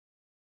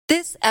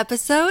This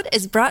episode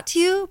is brought to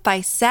you by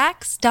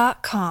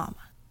Saks.com.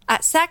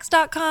 At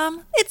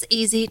Saks.com, it's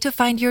easy to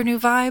find your new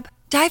vibe.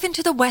 Dive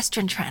into the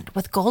Western trend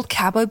with gold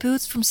cowboy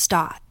boots from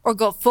Staud, or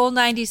go full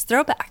 90s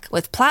throwback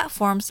with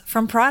platforms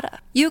from Prada.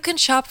 You can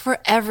shop for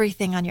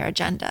everything on your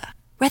agenda,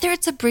 whether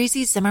it's a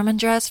breezy Zimmermann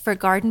dress for a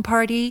garden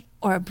party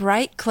or a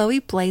bright Chloe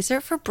blazer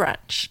for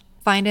brunch.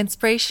 Find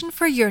inspiration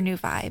for your new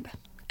vibe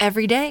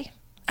every day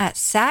at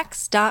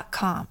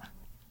Saks.com.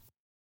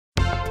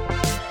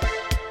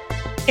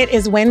 It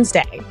is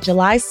Wednesday,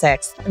 July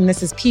 6th, and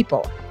this is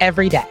People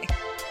Every Day.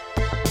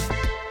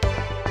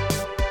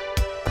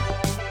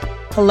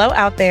 Hello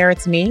out there,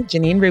 it's me,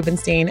 Janine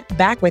Rubenstein,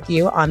 back with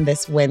you on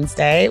this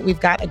Wednesday. We've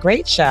got a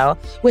great show,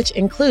 which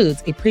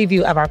includes a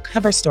preview of our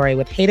cover story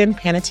with Hayden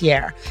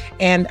Panettiere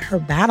and her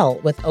battle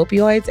with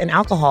opioids and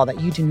alcohol that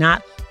you do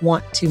not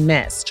want to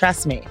miss.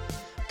 Trust me.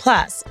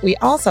 Plus, we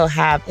also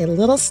have a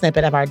little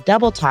snippet of our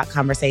Double Talk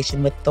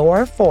conversation with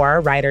Thor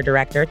 4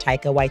 writer-director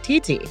Taika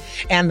Waititi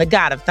and the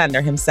God of Thunder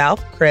himself,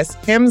 Chris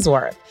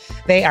Hemsworth.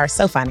 They are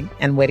so funny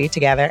and witty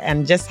together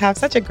and just have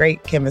such a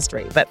great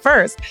chemistry. But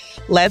first,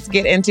 let's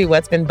get into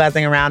what's been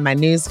buzzing around my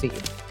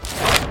newsfeed.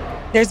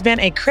 There's been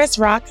a Chris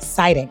Rock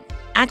sighting,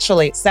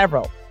 actually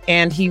several,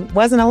 and he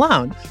wasn't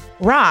alone.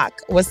 Rock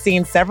was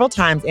seen several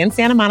times in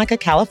Santa Monica,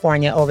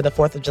 California over the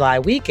 4th of July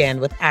weekend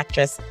with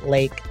actress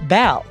Lake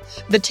Bell.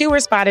 The two were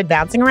spotted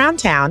bouncing around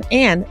town,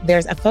 and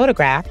there's a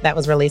photograph that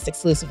was released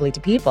exclusively to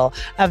People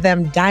of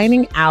them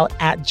dining out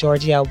at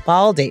Giorgio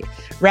Baldi.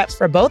 Reps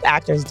for both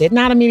actors did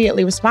not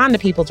immediately respond to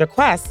People's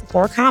requests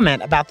for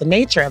comment about the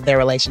nature of their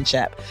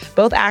relationship.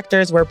 Both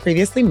actors were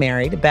previously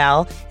married.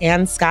 Bell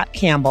and Scott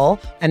Campbell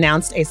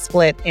announced a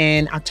split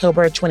in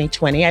October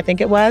 2020, I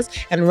think it was,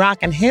 and Rock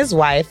and his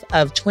wife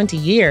of 20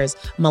 years,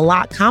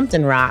 Malak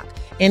Compton Rock,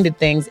 ended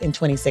things in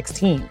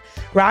 2016.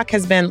 Rock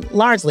has been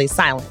largely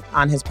silent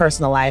on his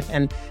personal life,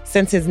 and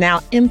since his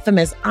now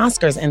infamous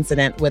Oscars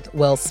incident with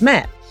Will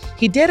Smith.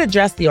 He did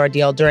address the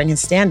ordeal during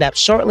his stand-up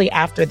shortly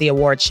after the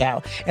award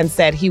show and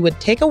said he would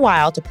take a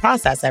while to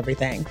process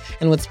everything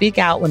and would speak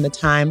out when the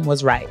time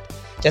was right.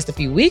 Just a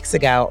few weeks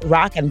ago,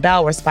 Rock and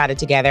Bell were spotted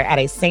together at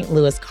a St.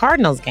 Louis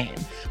Cardinals game,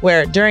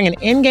 where during an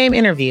in-game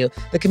interview,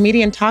 the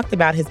comedian talked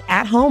about his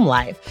at-home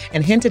life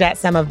and hinted at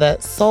some of the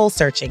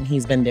soul-searching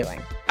he's been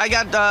doing. I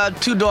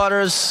got two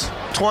daughters,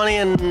 20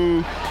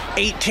 and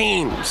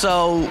 18,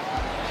 so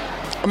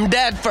I'm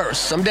dad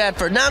first.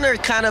 Now they're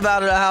kind of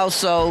out of the house,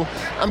 so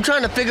I'm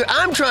trying to figure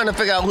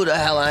out who the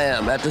hell I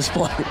am at this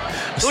point.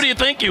 Who do you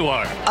think you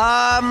are?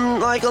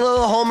 Like a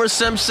little Homer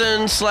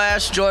Simpson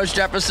 / George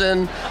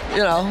Jefferson,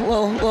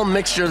 little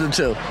mixture of the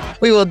two.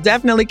 We will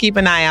definitely keep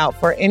an eye out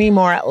for any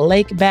more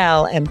Lake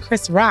Bell and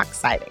Chris Rock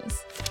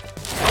sightings.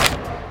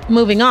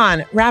 Moving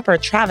on, rapper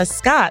Travis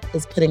Scott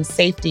is putting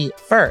safety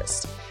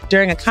first.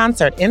 During a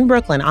concert in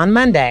Brooklyn on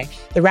Monday,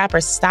 the rapper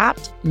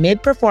stopped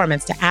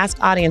mid-performance to ask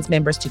audience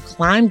members to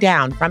climb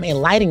down from a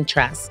lighting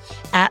truss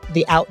at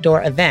the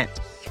outdoor event.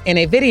 In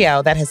a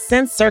video that has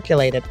since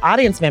circulated,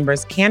 audience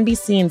members can be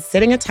seen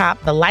sitting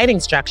atop the lighting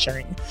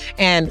structuring,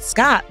 and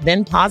Scott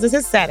then pauses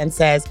his set and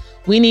says,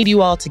 "We need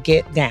you all to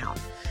get down."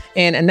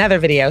 In another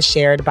video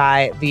shared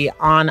by the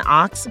On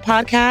Ox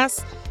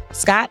podcast,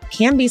 Scott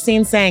can be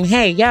seen saying,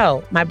 "Hey,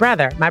 yo, my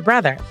brother,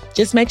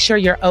 just make sure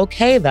you're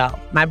okay though.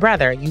 My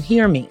brother, you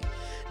hear me."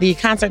 The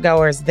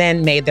concertgoers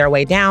then made their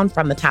way down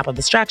from the top of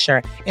the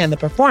structure and the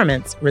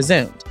performance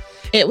resumed.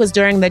 It was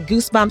during the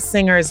Goosebumps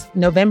Singers'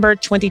 November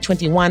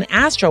 2021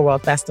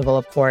 Astroworld Festival,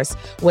 of course,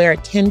 where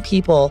 10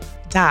 people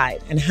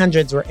died and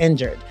hundreds were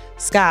injured.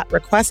 Scott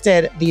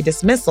requested the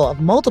dismissal of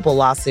multiple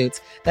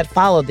lawsuits that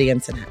followed the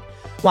incident.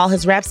 While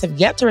his reps have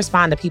yet to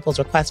respond to People's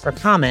requests for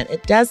comment,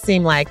 it does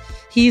seem like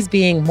he's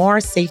being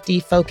more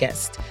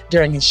safety-focused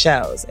during his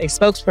shows. A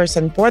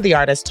spokesperson for the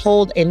artist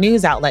told a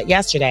news outlet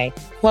yesterday,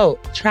 quote,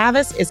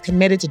 "Travis is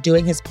committed to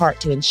doing his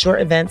part to ensure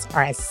events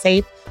are as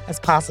safe as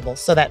possible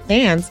so that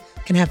fans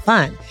can have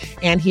fun."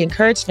 And he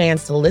encouraged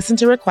fans to listen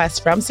to requests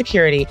from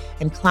security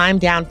and climb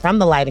down from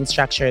the lighting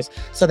structures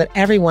so that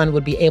everyone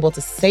would be able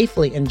to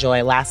safely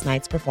enjoy last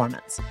night's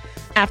performance.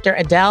 After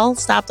Adele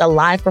stopped a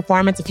live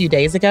performance a few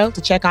days ago to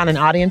check on an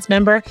audience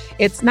member,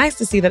 it's nice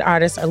to see that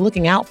artists are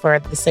looking out for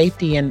the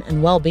safety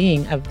and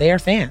well-being of their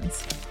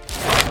fans.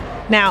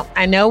 Now,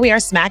 I know we are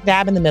smack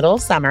dab in the middle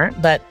of summer,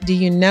 but do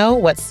you know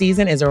what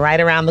season is right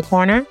around the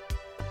corner?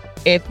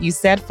 If you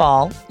said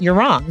fall, you're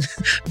wrong.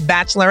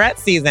 Bachelorette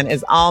season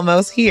is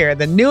almost here.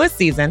 The newest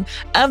season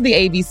of the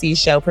ABC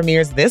show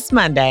premieres this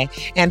Monday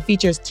and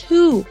features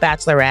 2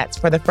 bachelorettes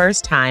for the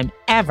first time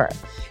ever.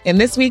 In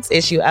this week's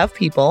issue of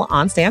People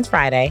on Stans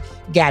Friday,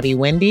 Gabby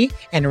Wendy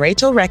and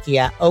Rachel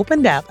Recchia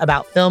opened up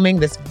about filming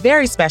this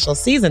very special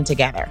season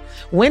together.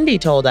 Wendy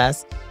told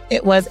us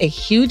it was a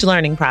huge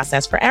learning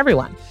process for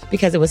everyone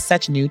because it was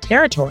such new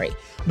territory.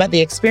 But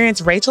the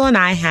experience Rachel and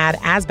I had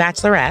as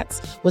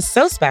bachelorettes was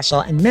so special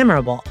and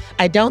memorable,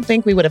 I don't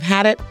think we would have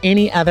had it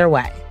any other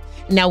way.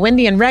 Now,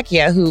 Wendy and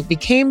Rekia, who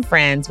became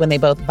friends when they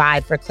both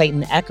vied for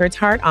Clayton Echard's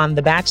heart on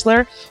The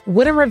Bachelor,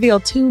 wouldn't reveal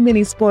too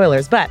many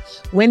spoilers, but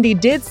Wendy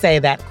did say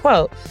that,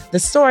 quote, the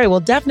story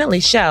will definitely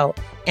show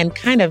and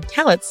kind of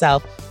tell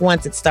itself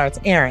once it starts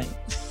airing.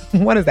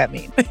 What does that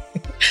mean?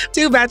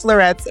 2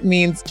 bachelorettes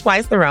means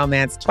twice the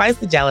romance, twice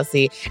the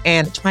jealousy,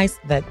 and twice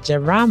the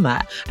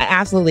drama. I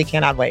absolutely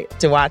cannot wait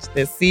to watch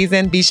this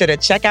season. Be sure to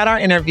check out our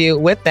interview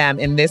with them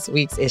in this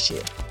week's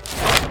issue.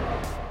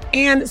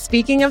 And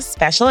speaking of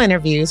special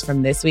interviews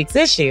from this week's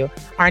issue,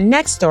 our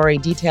next story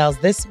details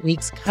this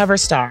week's cover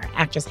star,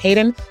 actress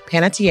Hayden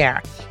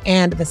Panettiere,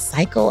 and the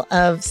cycle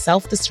of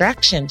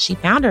self-destruction she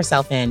found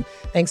herself in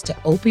thanks to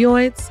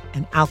opioids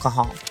and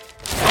alcohol.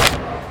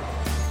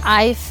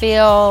 I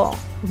feel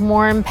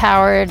more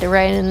empowered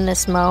right in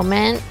this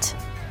moment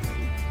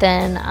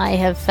than I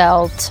have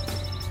felt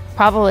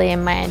probably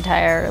in my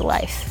entire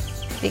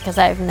life, because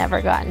I've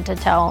never gotten to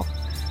tell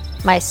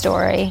my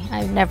story.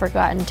 I've never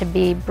gotten to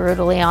be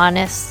brutally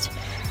honest.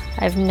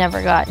 I've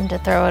never gotten to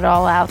throw it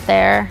all out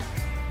there.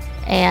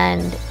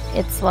 And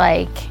it's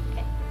like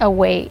a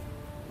weight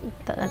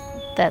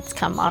that's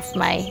come off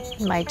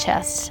my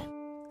chest.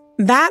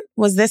 That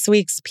was this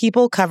week's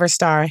People cover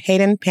star,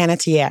 Hayden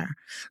Panettiere.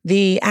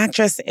 The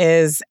actress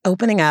is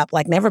opening up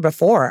like never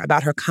before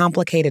about her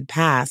complicated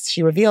past.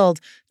 She revealed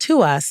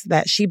to us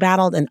that she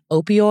battled an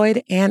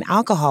opioid and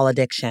alcohol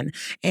addiction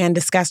and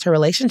discussed her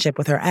relationship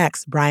with her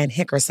ex, Brian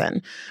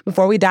Hickerson.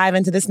 Before we dive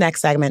into this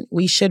next segment,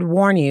 we should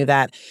warn you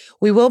that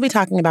we will be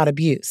talking about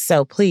abuse,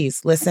 so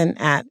please listen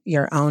at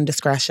your own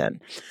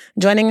discretion.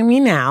 Joining me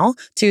now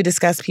to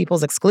discuss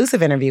People's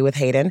exclusive interview with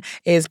Hayden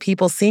is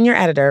People's senior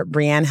editor,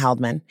 Brianne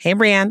Heldman. Hey,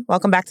 Brianne,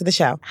 welcome back to the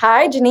show.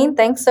 Hi, Janine.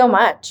 Thanks so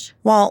much.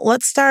 Well,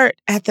 let's start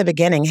at the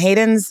beginning.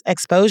 Hayden's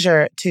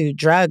exposure to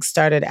drugs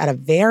started at a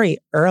very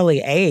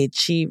early age.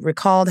 She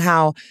recalled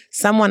how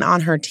someone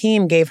on her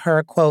team gave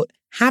her, quote,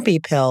 happy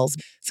pills.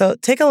 So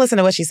take a listen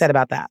to what she said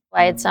about that.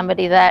 I had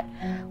somebody that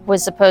I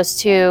was supposed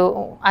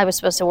to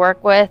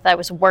work with, I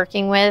was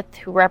working with,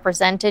 who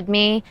represented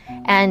me.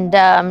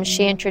 And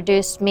she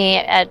introduced me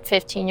at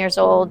 15 years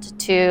old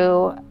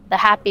to the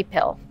happy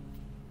pill.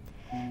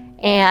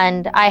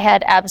 And I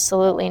had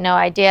absolutely no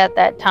idea at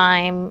that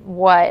time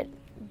what,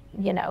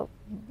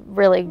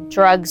 really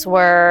drugs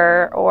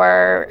were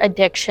or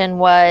addiction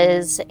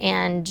was.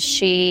 And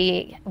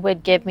she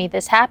would give me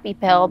this happy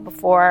pill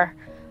before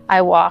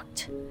I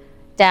walked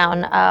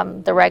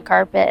down the red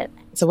carpet.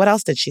 So what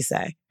else did she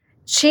say?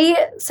 She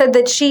said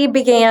that she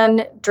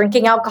began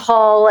drinking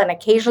alcohol and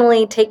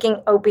occasionally taking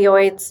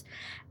opioids.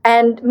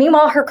 And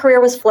meanwhile, her career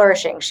was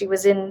flourishing. She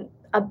was in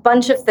a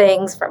bunch of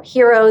things, from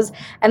Heroes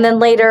and then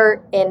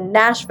later in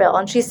Nashville.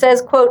 And she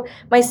says, quote,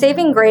 my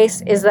saving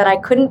grace is that I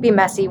couldn't be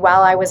messy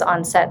while I was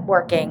on set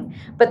working,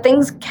 but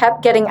things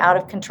kept getting out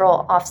of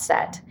control off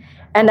set.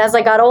 And as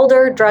I got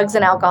older, drugs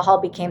and alcohol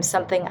became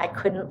something I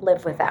couldn't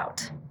live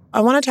without.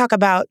 I want to talk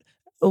about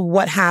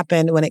what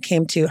happened when it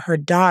came to her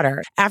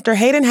daughter. After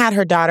Hayden had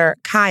her daughter,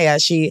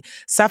 Kaya, she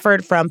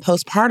suffered from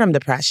postpartum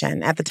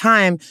depression. At the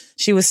time,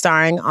 she was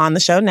starring on the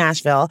show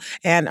Nashville,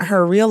 and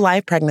her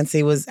real-life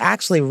pregnancy was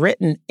actually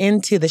written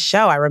into the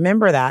show. I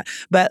remember that.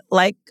 But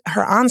like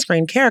her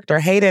on-screen character,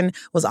 Hayden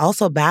was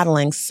also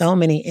battling so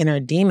many inner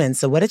demons.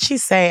 So what did she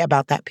say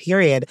about that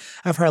period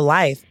of her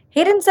life?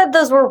 Hayden said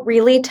those were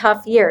really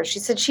tough years. She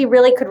said she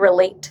really could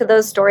relate to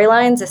those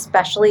storylines,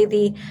 especially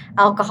the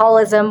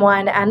alcoholism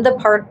one and the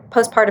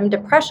postpartum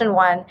depression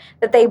one,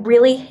 that they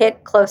really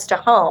hit close to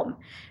home.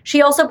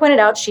 She also pointed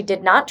out she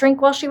did not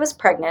drink while she was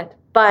pregnant,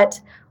 but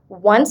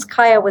once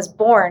Kaya was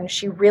born,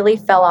 she really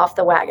fell off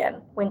the wagon.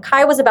 When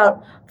Kaya was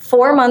about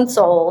 4 months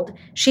old,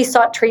 she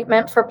sought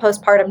treatment for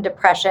postpartum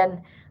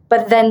depression,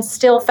 but then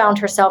still found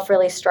herself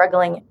really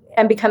struggling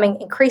and becoming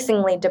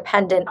increasingly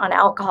dependent on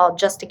alcohol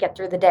just to get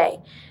through the day.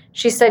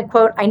 She said,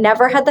 quote, I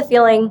never had the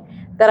feeling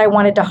that I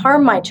wanted to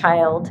harm my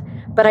child,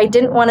 but I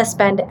didn't want to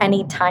spend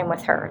any time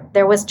with her.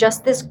 There was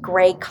just this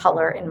gray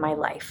color in my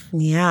life.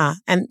 Yeah,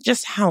 and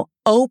just how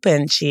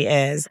open she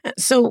is.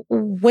 So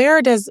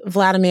where does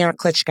Vladimir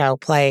Klitschko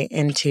play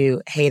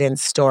into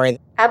Hayden's story?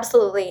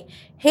 Absolutely.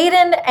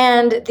 Hayden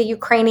and the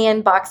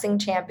Ukrainian boxing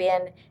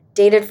champion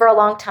dated for a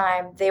long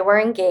time. They were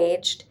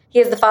engaged. He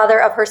is the father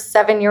of her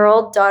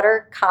 7-year-old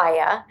daughter,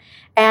 Kaya,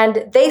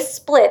 and they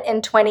split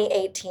in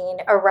 2018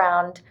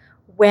 around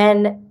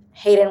when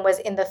Hayden was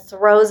in the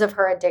throes of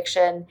her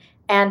addiction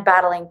and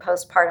battling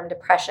postpartum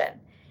depression.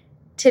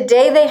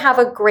 Today, they have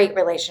a great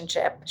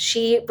relationship.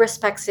 She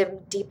respects him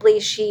deeply.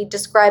 She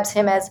describes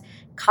him as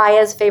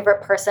Kaya's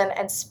favorite person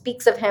and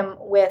speaks of him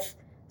with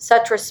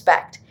such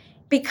respect.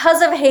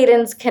 Because of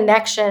Hayden's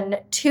connection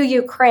to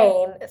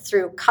Ukraine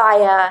through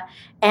Kaya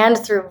and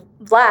through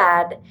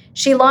Vlad,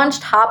 she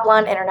launched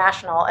Hoplan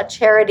International, a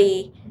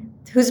charity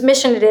whose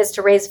mission it is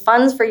to raise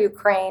funds for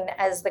Ukraine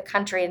as the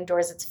country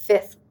endures its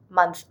 5th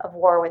month of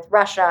war with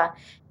Russia.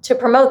 To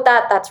promote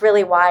that, that's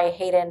really why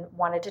Hayden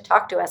wanted to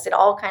talk to us. It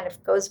all kind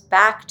of goes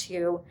back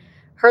to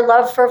her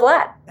love for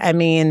Vlad. I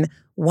mean,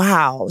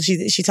 Wow.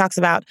 She talks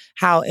about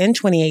how in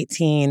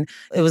 2018,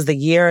 it was the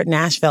year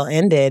Nashville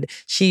ended,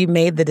 she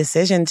made the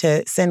decision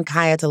to send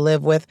Kaya to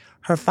live with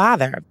her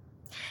father.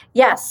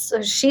 Yes.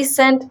 So she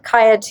sent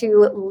Kaya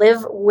to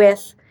live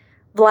with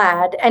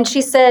Vlad. And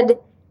she said,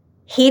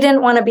 he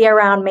didn't want to be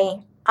around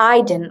me.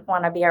 I didn't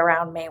want to be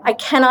around me. I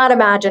cannot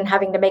imagine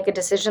having to make a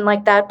decision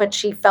like that, but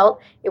she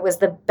felt it was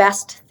the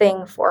best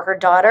thing for her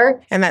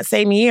daughter. And that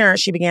same year,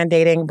 she began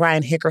dating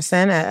Brian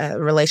Hickerson, a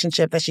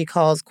relationship that she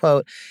calls,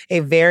 quote,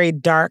 a very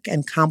dark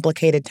and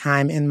complicated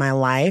time in my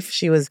life.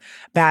 She was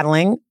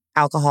battling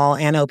alcohol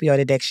and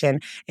opioid addiction,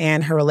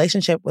 and her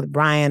relationship with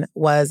Brian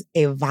was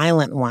a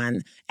violent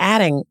one,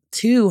 adding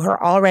to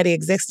her already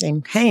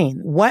existing pain.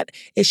 What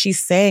is she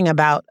saying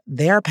about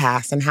their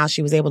past and how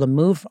she was able to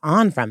move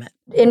on from it?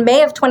 In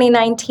May of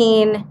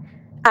 2019,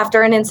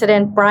 after an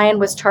incident, Brian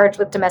was charged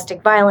with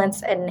domestic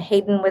violence and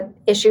Hayden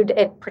issued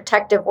a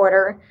protective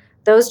order.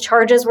 Those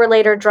charges were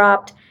later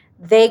dropped.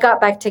 They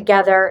got back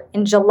together.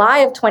 In July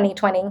of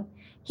 2020,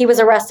 he was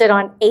arrested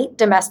on 8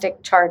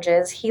 domestic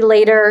charges. He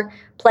later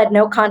pled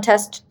no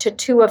contest to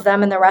 2 of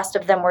them, and the rest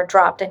of them were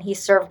dropped, and he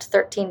served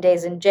 13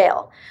 days in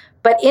jail.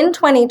 But in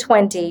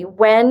 2020,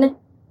 when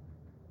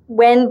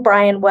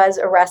Brian was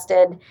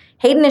arrested,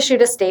 Hayden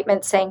issued a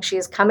statement saying she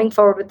is coming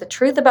forward with the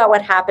truth about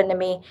what happened to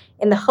me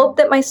in the hope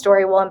that my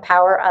story will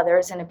empower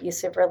others in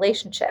abusive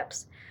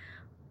relationships.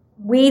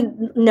 We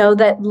know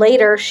that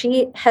later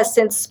she has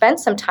since spent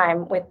some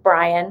time with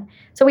Brian.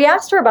 So we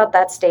asked her about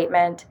that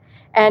statement,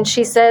 and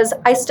she says,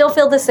 I still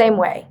feel the same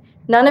way.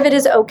 None of it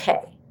is okay,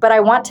 but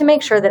I want to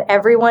make sure that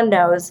everyone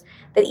knows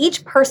that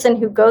each person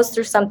who goes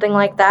through something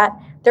like that,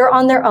 they're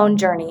on their own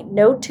journey.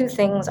 No two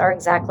things are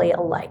exactly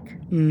alike.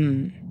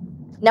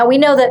 Now, we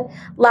know that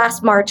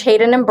last March,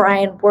 Hayden and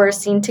Brian were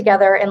seen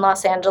together in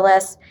Los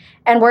Angeles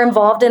and were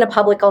involved in a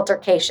public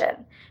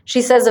altercation.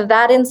 She says of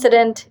that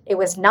incident, it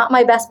was not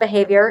my best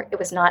behavior. It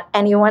was not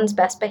anyone's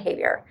best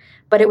behavior,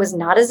 but it was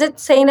not as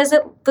insane as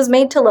it was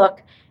made to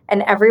look,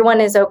 and everyone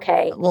is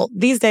okay. Well,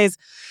 these days,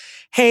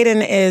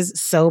 Hayden is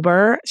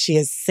sober. She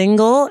is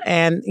single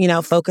and,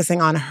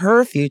 focusing on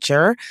her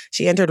future.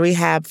 She entered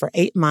rehab for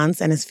 8 months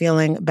and is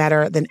feeling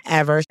better than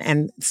ever.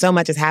 And so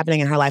much is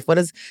happening in her life. What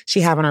does she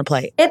have on her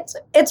plate?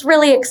 It's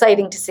really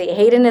exciting to see.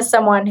 Hayden is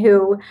someone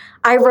who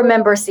I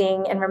remember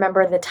seeing and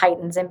remember the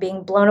Titans and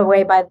being blown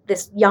away by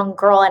this young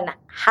girl and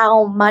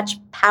how much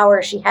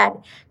power she had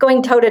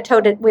going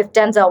toe-to-toe with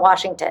Denzel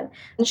Washington.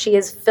 And she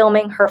is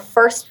filming her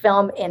first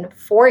film in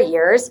 4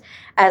 years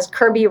as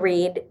Kirby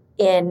Reed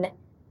in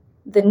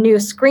the new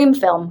Scream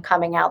film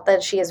coming out,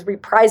 that she is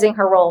reprising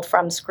her role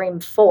from Scream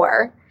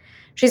 4.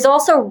 She's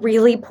also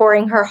really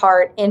pouring her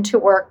heart into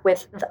work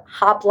with the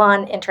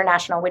Hoplon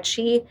International, which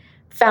she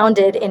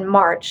founded in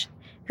March,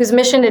 whose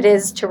mission it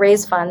is to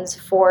raise funds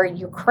for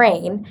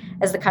Ukraine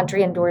as the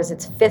country endures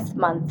its 5th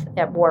month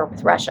at war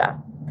with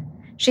Russia.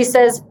 She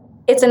says,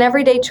 it's an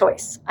everyday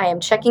choice. I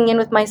am checking in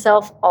with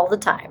myself all the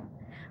time,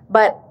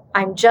 but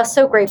I'm just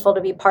so grateful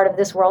to be part of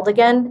this world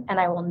again, and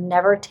I will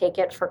never take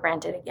it for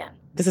granted again.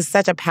 This is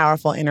such a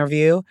powerful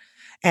interview.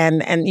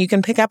 And you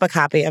can pick up a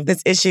copy of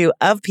this issue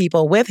of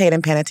People with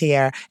Hayden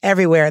Panettiere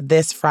everywhere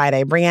this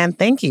Friday. Brianne,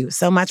 thank you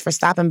so much for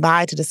stopping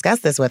by to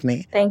discuss this with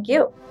me. Thank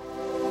you.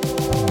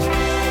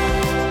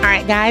 All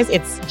right, guys,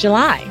 it's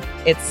July.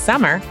 It's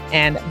summer,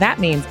 and that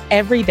means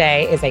every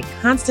day is a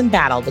constant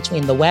battle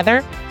between the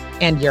weather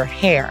and your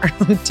hair.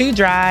 Too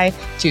dry,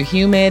 too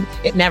humid,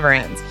 it never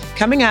ends.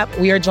 Coming up,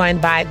 we are joined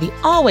by the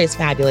always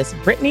fabulous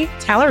Brittany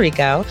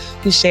Tallarico,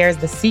 who shares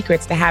the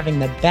secrets to having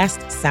the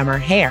best summer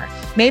hair.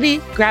 Maybe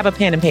grab a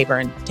pen and paper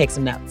and take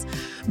some notes.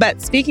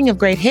 But speaking of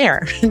great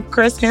hair,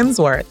 Chris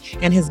Hemsworth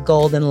and his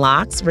golden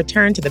locks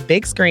return to the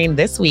big screen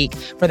this week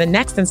for the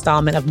next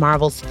installment of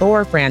Marvel's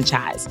Thor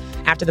franchise.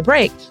 After the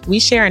break,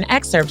 we share an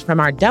excerpt from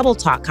our Double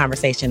Talk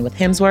conversation with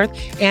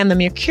Hemsworth and the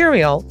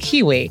mercurial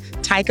Kiwi,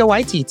 Taika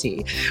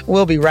Waititi.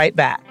 We'll be right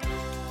back.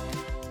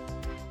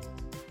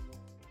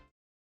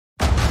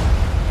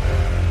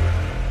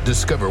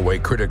 Discover why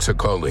critics are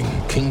calling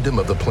Kingdom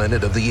of the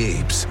Planet of the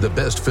Apes the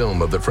best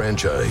film of the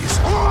franchise.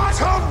 What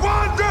a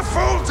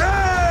wonderful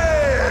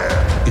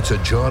day! It's a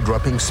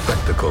jaw-dropping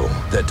spectacle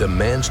that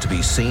demands to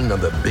be seen on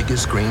the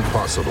biggest screen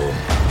possible.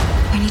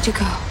 We need to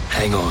go.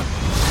 Hang on.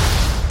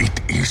 It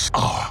is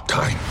our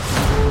time.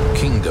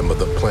 Kingdom of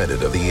the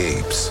Planet of the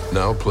Apes.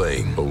 Now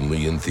playing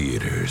only in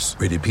theaters.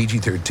 Rated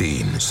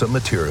PG-13. Some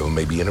material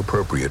may be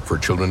inappropriate for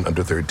children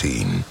under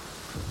 13.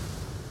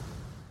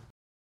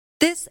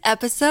 This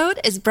episode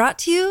is brought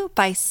to you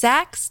by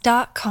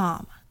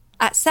Saks.com.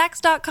 At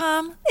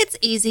Saks.com, it's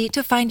easy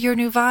to find your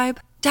new vibe.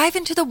 Dive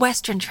into the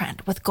Western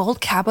trend with gold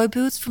cowboy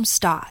boots from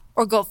Stott,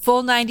 or go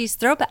full 90s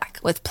throwback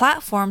with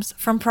platforms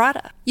from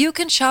Prada. You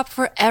can shop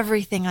for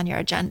everything on your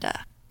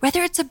agenda,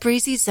 whether it's a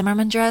breezy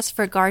Zimmermann dress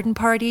for a garden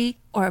party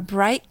or a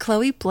bright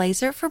Chloe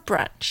blazer for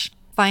brunch.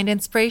 Find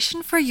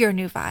inspiration for your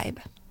new vibe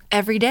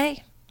every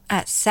day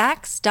at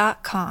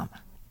Saks.com.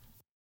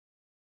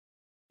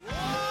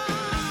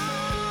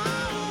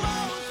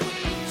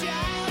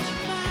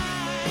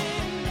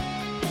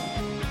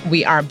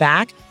 We are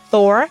back.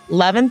 Thor: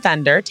 Love and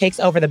Thunder takes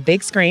over the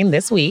big screen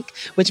this week,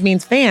 which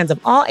means fans of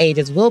all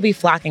ages will be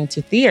flocking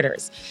to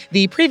theaters.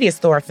 The previous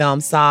Thor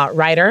film saw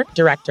writer,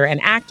 director, and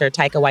actor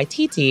Taika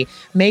Waititi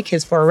make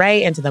his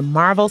foray into the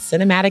Marvel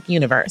Cinematic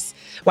Universe.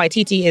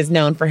 Waititi is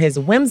known for his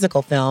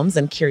whimsical films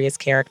and curious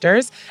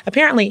characters.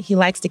 Apparently, he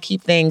likes to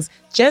keep things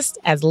just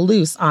as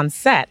loose on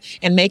set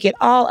and make it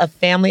all a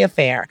family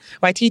affair.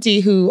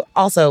 Waititi, who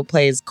also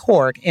plays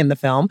Korg in the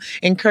film,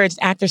 encouraged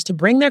actors to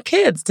bring their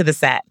kids to the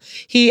set.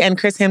 He and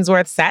Chris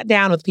Hemsworth sat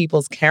down with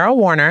People's Carol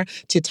Warner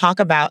to talk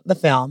about the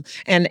film.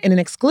 And in an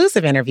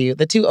exclusive interview,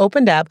 the two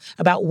opened up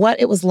about what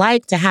it was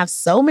like to have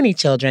so many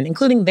children,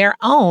 including their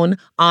own,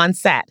 on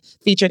set,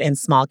 featured in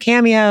small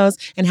cameos,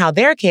 and how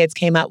their kids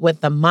came up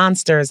with the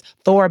monsters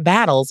Thor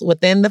battles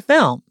within the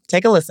film.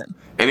 Take a listen.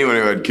 Anyone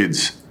who had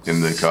kids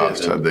in the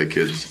cast had their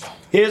kids.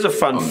 Here's a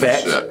fun on the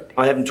fact. set.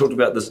 I haven't talked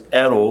about this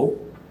at all.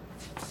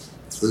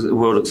 This is a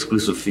world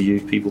exclusive for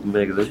you, People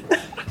magazine.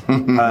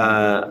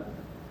 The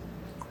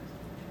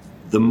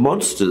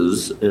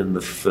monsters in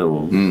the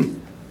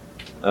film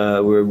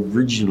were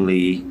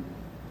originally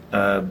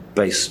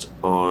based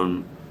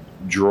on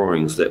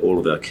drawings that all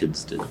of our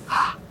kids did.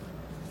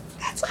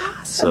 That's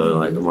awesome. So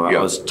like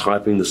I was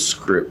typing the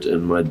script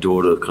and my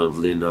daughter kind of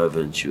leaned over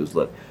and she was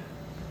like,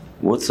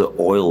 "What's an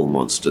oil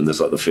monster?" And that's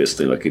like the first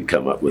thing I could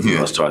come up with when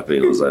I was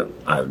typing. I was like,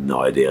 "I have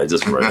no idea. I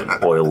just wrote an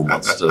oil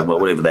monster,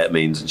 whatever that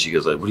means." And she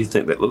goes like, "What do you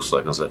think that looks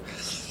like?" I was like,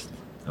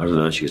 "I don't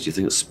know." She goes, "Do you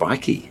think it's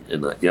spiky?"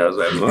 And like, I was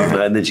like,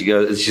 "Oh." And then she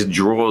goes, and she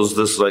draws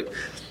this like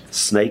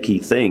snaky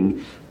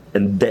thing,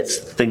 and that's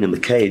the thing in the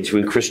cage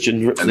when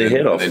Christian rips their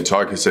head off. And then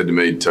Taika said to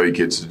me, "Tell your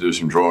kids to do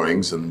some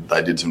drawings," and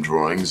they did some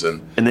drawings, and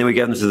then we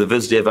gave them to the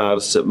Viz Dev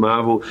artists at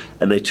Marvel,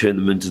 and they turned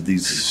them into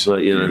these,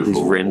 like, these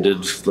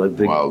rendered, like,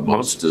 big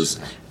monsters,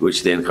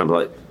 which then kind of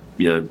like,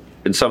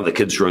 and some of the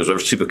kids' drawings are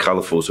super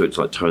colourful, so it's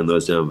like tone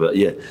those down. But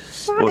yeah,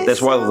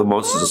 that's why all the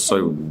monsters are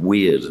so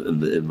weird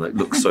and like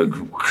look so.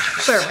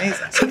 They're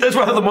amazing. That's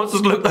why the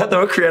monsters look like they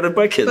were created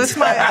by kids. That's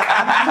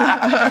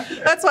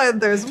why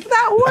there's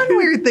that one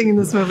weird thing in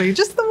this movie,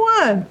 just the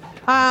one.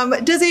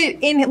 Does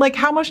it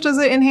how much does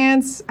it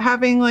enhance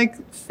having like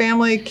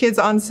family kids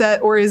on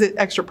set, or is it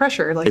extra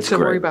pressure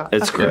worry about?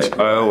 It's great.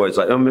 I always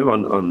I remember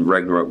on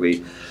Ragnarok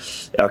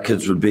our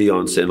kids would be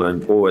on set, and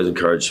I always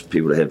encourage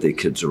people to have their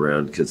kids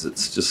around because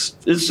it's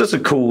just a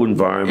cool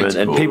environment,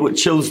 and people, it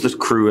chills the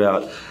crew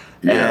out.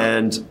 Yeah.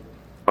 And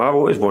I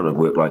always want to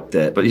work like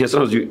that. But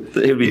sometimes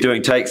he'd be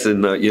doing takes,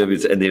 and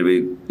and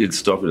then he'd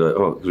stop and like,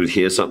 oh, we'd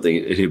hear something,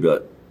 and he'd be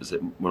like, "Is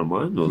it one of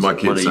mine? Or my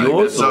one of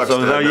yours?" Or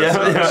something.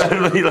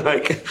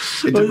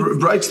 It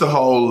breaks the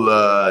whole.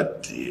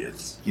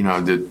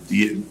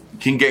 You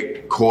can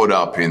get caught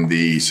up in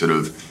the sort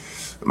of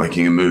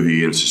making a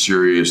movie and it's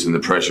serious and the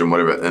pressure and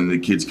whatever, and the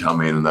kids come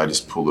in and they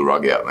just pull the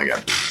rug out and they go,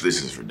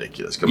 "This is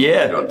ridiculous." Come on.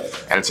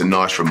 And it's a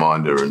nice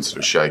reminder and sort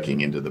of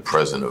shaking into the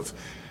present of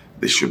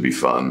this should be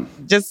fun.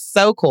 Just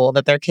so cool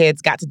that their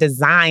kids got to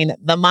design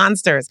the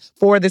monsters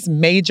for this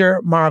major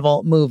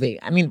Marvel movie.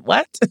 I mean,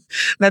 what?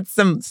 That's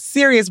some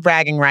serious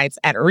bragging rights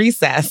at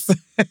recess.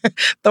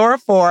 Thor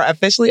 4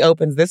 officially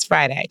opens this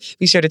Friday.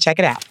 Be sure to check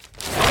it out.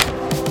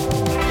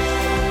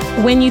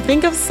 When you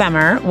think of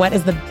summer, what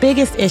is the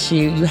biggest issue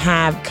you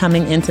have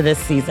coming into this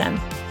season?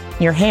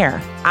 Your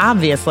hair,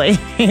 obviously.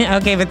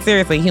 Okay, but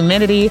seriously,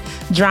 humidity,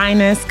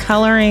 dryness,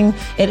 coloring,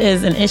 it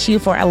is an issue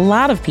for a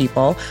lot of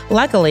people.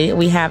 Luckily,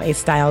 we have a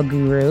style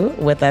guru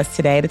with us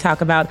today to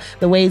talk about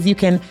the ways you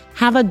can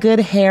have a good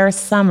hair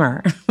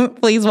summer.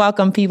 Please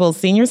welcome People's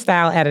senior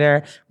style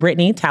editor,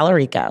 Brittany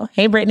Tallarico.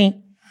 Hey, Brittany.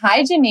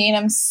 Hi, Janine.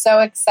 I'm so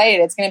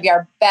excited. It's going to be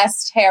our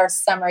best hair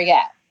summer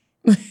yet.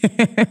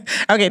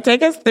 Okay,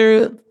 take us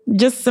through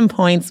just some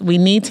points we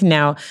need to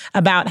know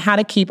about how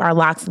to keep our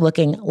locks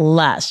looking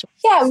lush.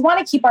 Yeah, we want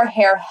to keep our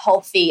hair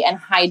healthy and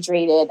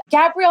hydrated.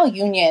 Gabrielle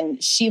Union,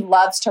 she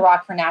loves to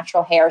rock her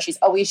natural hair. She's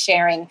always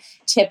sharing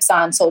tips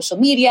on social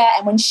media.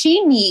 And when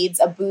she needs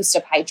a boost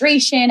of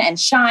hydration and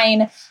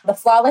shine, the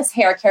Flawless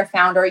Hair Care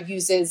founder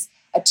uses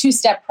a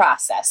two-step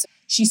process.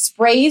 She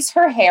sprays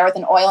her hair with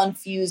an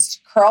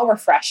oil-infused curl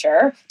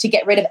refresher to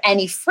get rid of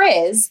any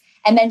frizz.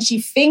 And then she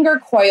finger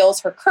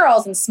coils her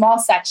curls in small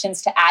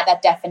sections to add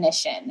that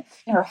definition.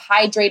 Her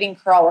hydrating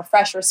curl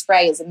refresher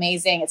spray is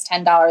amazing. It's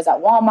 $10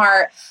 at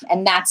Walmart.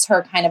 And that's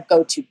her kind of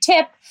go-to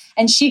tip.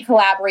 And she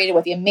collaborated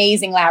with the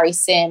amazing Larry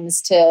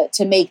Sims to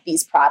make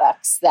these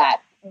products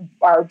that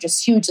are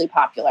just hugely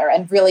popular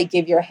and really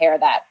give your hair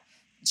that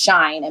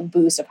shine and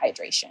boost of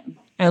hydration.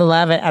 I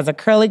love it. As a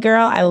curly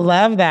girl, I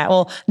love that.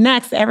 Well,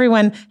 next,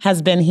 everyone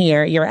has been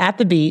here. You're at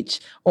the beach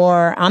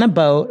or on a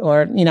boat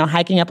or,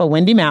 hiking up a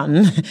windy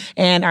mountain,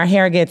 and our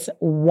hair gets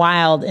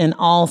wild in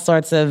all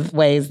sorts of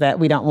ways that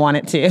we don't want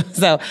it to.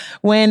 So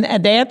when a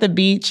day at the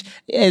beach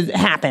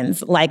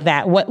happens like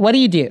that, what do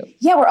you do?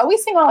 Yeah, we're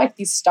always seeing all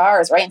these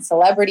stars, right? And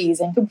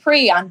celebrities and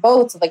Capri on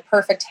boats with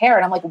perfect hair.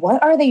 And I'm like,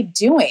 what are they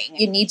doing?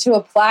 You need to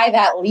apply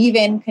that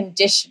leave-in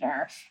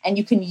conditioner, and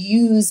you can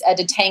use a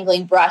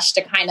detangling brush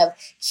to kind of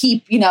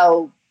keep,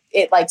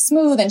 it like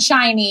smooth and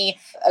shiny.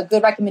 A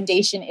good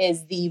recommendation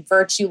is the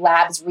Virtue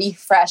Labs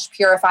Refresh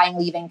Purifying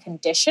Leave-In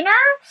Conditioner.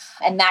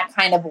 And that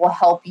kind of will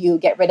help you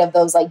get rid of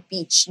those like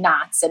beach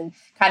knots and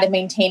kind of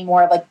maintain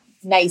more like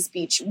nice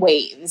beach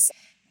waves.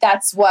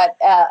 That's what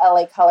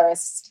LA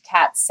colorist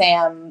Kat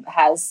Sam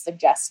has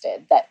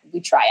suggested that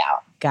we try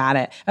out. Got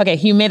it. Okay,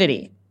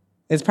 humidity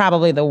is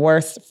probably the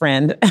worst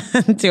friend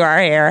to our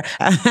hair.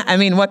 I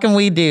mean, what can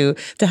we do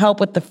to help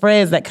with the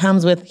frizz that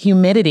comes with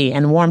humidity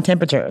and warm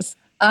temperatures?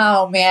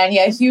 Oh man,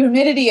 yeah,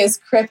 humidity is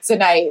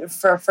kryptonite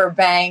for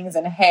bangs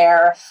and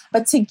hair.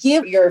 But to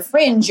give your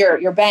fringe,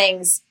 your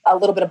bangs a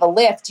little bit of a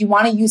lift, you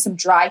want to use some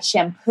dry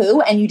shampoo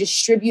and you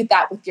distribute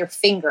that with your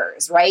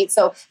fingers, right?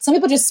 So some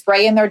people just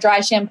spray in their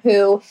dry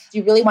shampoo.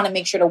 You really want to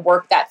make sure to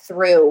work that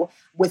through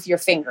with your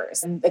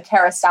fingers. And the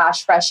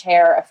Kerastase Fresh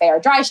Hair Affair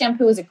dry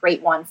shampoo is a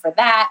great one for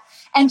that.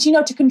 And,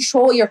 to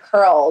control your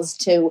curls,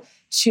 to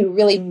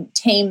really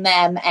tame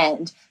them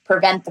and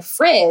prevent the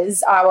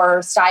frizz,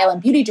 our style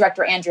and beauty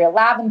director, Andrea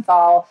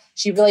Laventhal,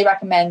 she really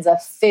recommends a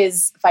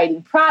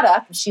fizz-fighting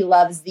product. She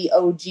loves the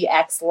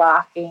OGX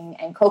Locking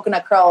and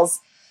Coconut Curls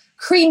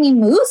Creamy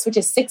Mousse, which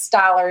is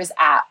 $6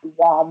 at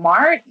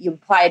Walmart. You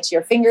apply it to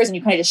your fingers and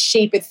you kind of just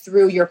shape it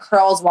through your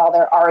curls while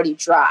they're already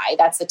dry.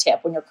 That's the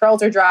tip. When your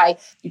curls are dry,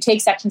 you take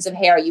sections of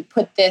hair, you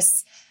put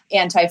this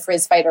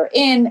anti-frizz fighter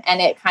in,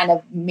 and it kind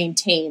of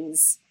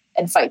maintains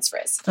and fights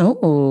frizz.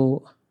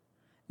 Oh,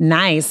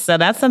 nice. So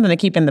that's something to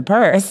keep in the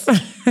purse.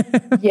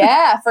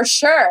 Yeah, for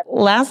sure.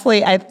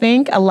 Lastly, I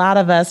think a lot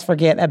of us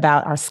forget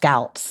about our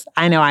scalps.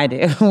 I know I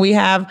do. We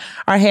have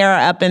our hair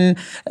up in,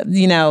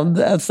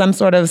 some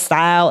sort of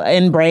style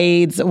in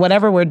braids,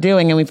 whatever we're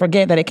doing, and we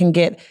forget that it can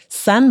get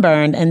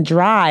sunburned and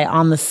dry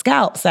on the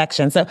scalp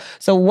section.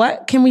 So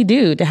what can we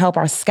do to help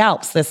our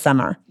scalps this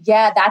summer?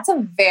 Yeah, that's a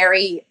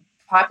very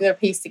popular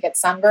piece to get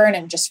sunburn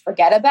and just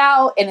forget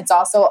about. And it's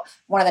also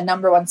one of the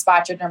number one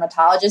spots your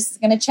dermatologist is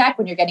going to check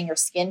when you're getting your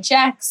skin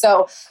check.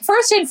 So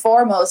first and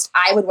foremost,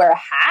 I would wear a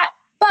hat.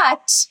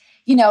 But,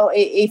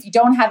 if you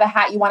don't have a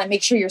hat, you want to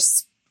make sure you're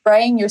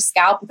spraying your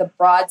scalp with a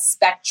broad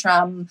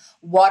spectrum,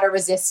 water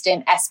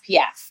resistant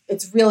SPF.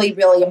 It's really,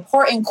 really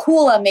important.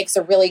 Kula makes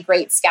a really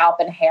great scalp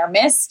and hair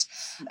mist.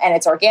 And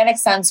it's organic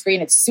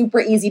sunscreen. It's super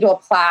easy to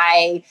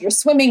apply. You're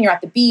swimming, you're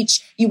at the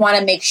beach. You want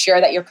to make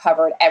sure that you're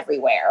covered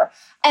everywhere.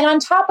 And on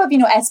top of,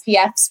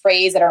 SPF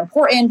sprays that are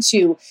important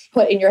to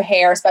put in your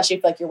hair,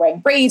 especially if you're wearing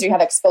braids or you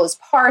have exposed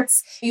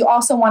parts, you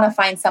also want to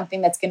find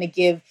something that's going to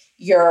give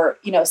your,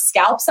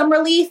 scalp some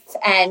relief.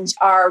 And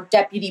our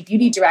deputy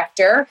beauty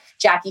director,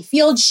 Jackie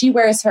Fields, she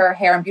wears her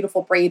hair in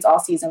beautiful braids all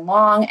season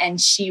long.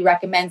 And she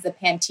recommends the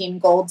Pantene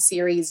Gold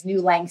Series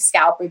New Length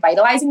Scalp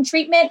Revitalizing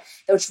Treatment,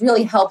 which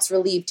really helps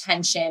relieve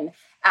tension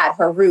at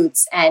her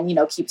roots and,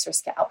 keeps her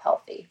scalp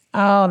healthy.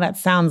 Oh, that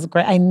sounds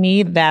great. I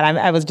need that.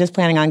 I was just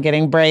planning on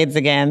getting braids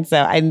again.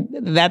 So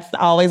that's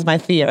always my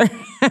fear.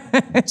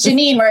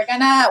 Janine,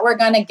 we're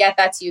gonna get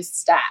that to you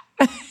stat.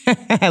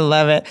 I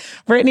love it.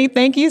 Brittany,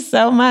 thank you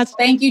so much.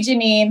 Thank you,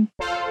 Janine.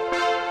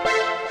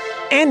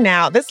 And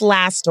now this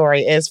last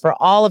story is for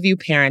all of you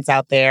parents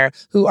out there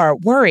who are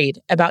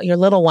worried about your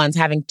little ones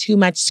having too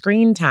much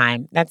screen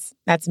time. That's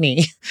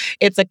me.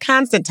 It's a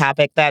constant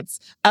topic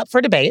that's up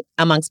for debate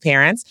amongst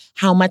parents.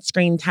 How much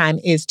screen time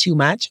is too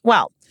much?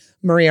 Well,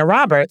 Maria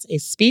Roberts, a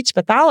speech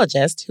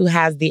pathologist who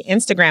has the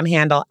Instagram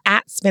handle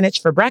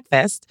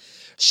 @SpinachForBreakfast,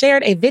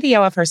 shared a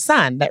video of her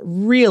son that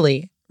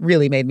really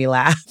made me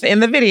laugh.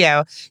 In the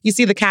video, you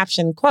see the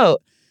caption,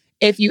 quote,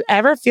 "If you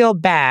ever feel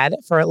bad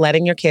for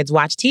letting your kids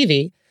watch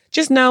TV,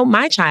 just know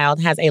my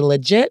child has a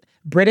legit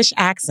British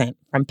accent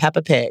from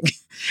Peppa Pig."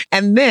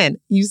 And then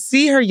you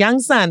see her young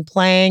son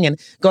playing and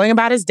going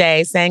about his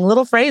day, saying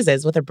little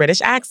phrases with a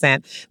British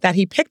accent that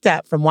he picked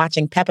up from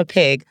watching Peppa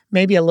Pig,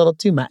 maybe a little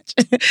too much.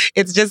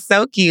 It's just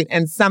so cute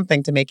and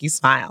something to make you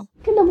smile.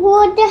 Can I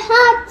want the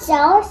hot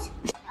sauce?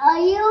 Are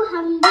you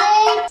hungry?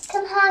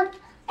 Can I have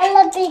a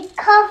little bit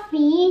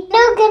coffee?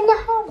 No, can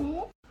I have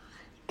it?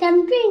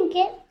 Can drink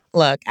it?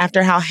 Look,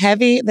 after how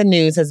heavy the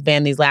news has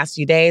been these last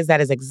few days,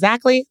 that is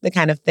exactly the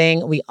kind of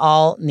thing we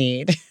all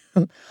need.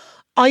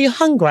 Are you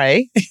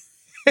hungry?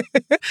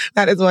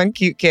 That is one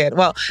cute kid.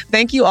 Well,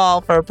 thank you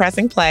all for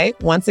pressing play.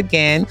 Once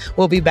again,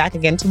 we'll be back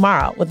again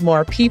tomorrow with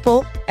more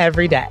People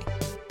Every Day.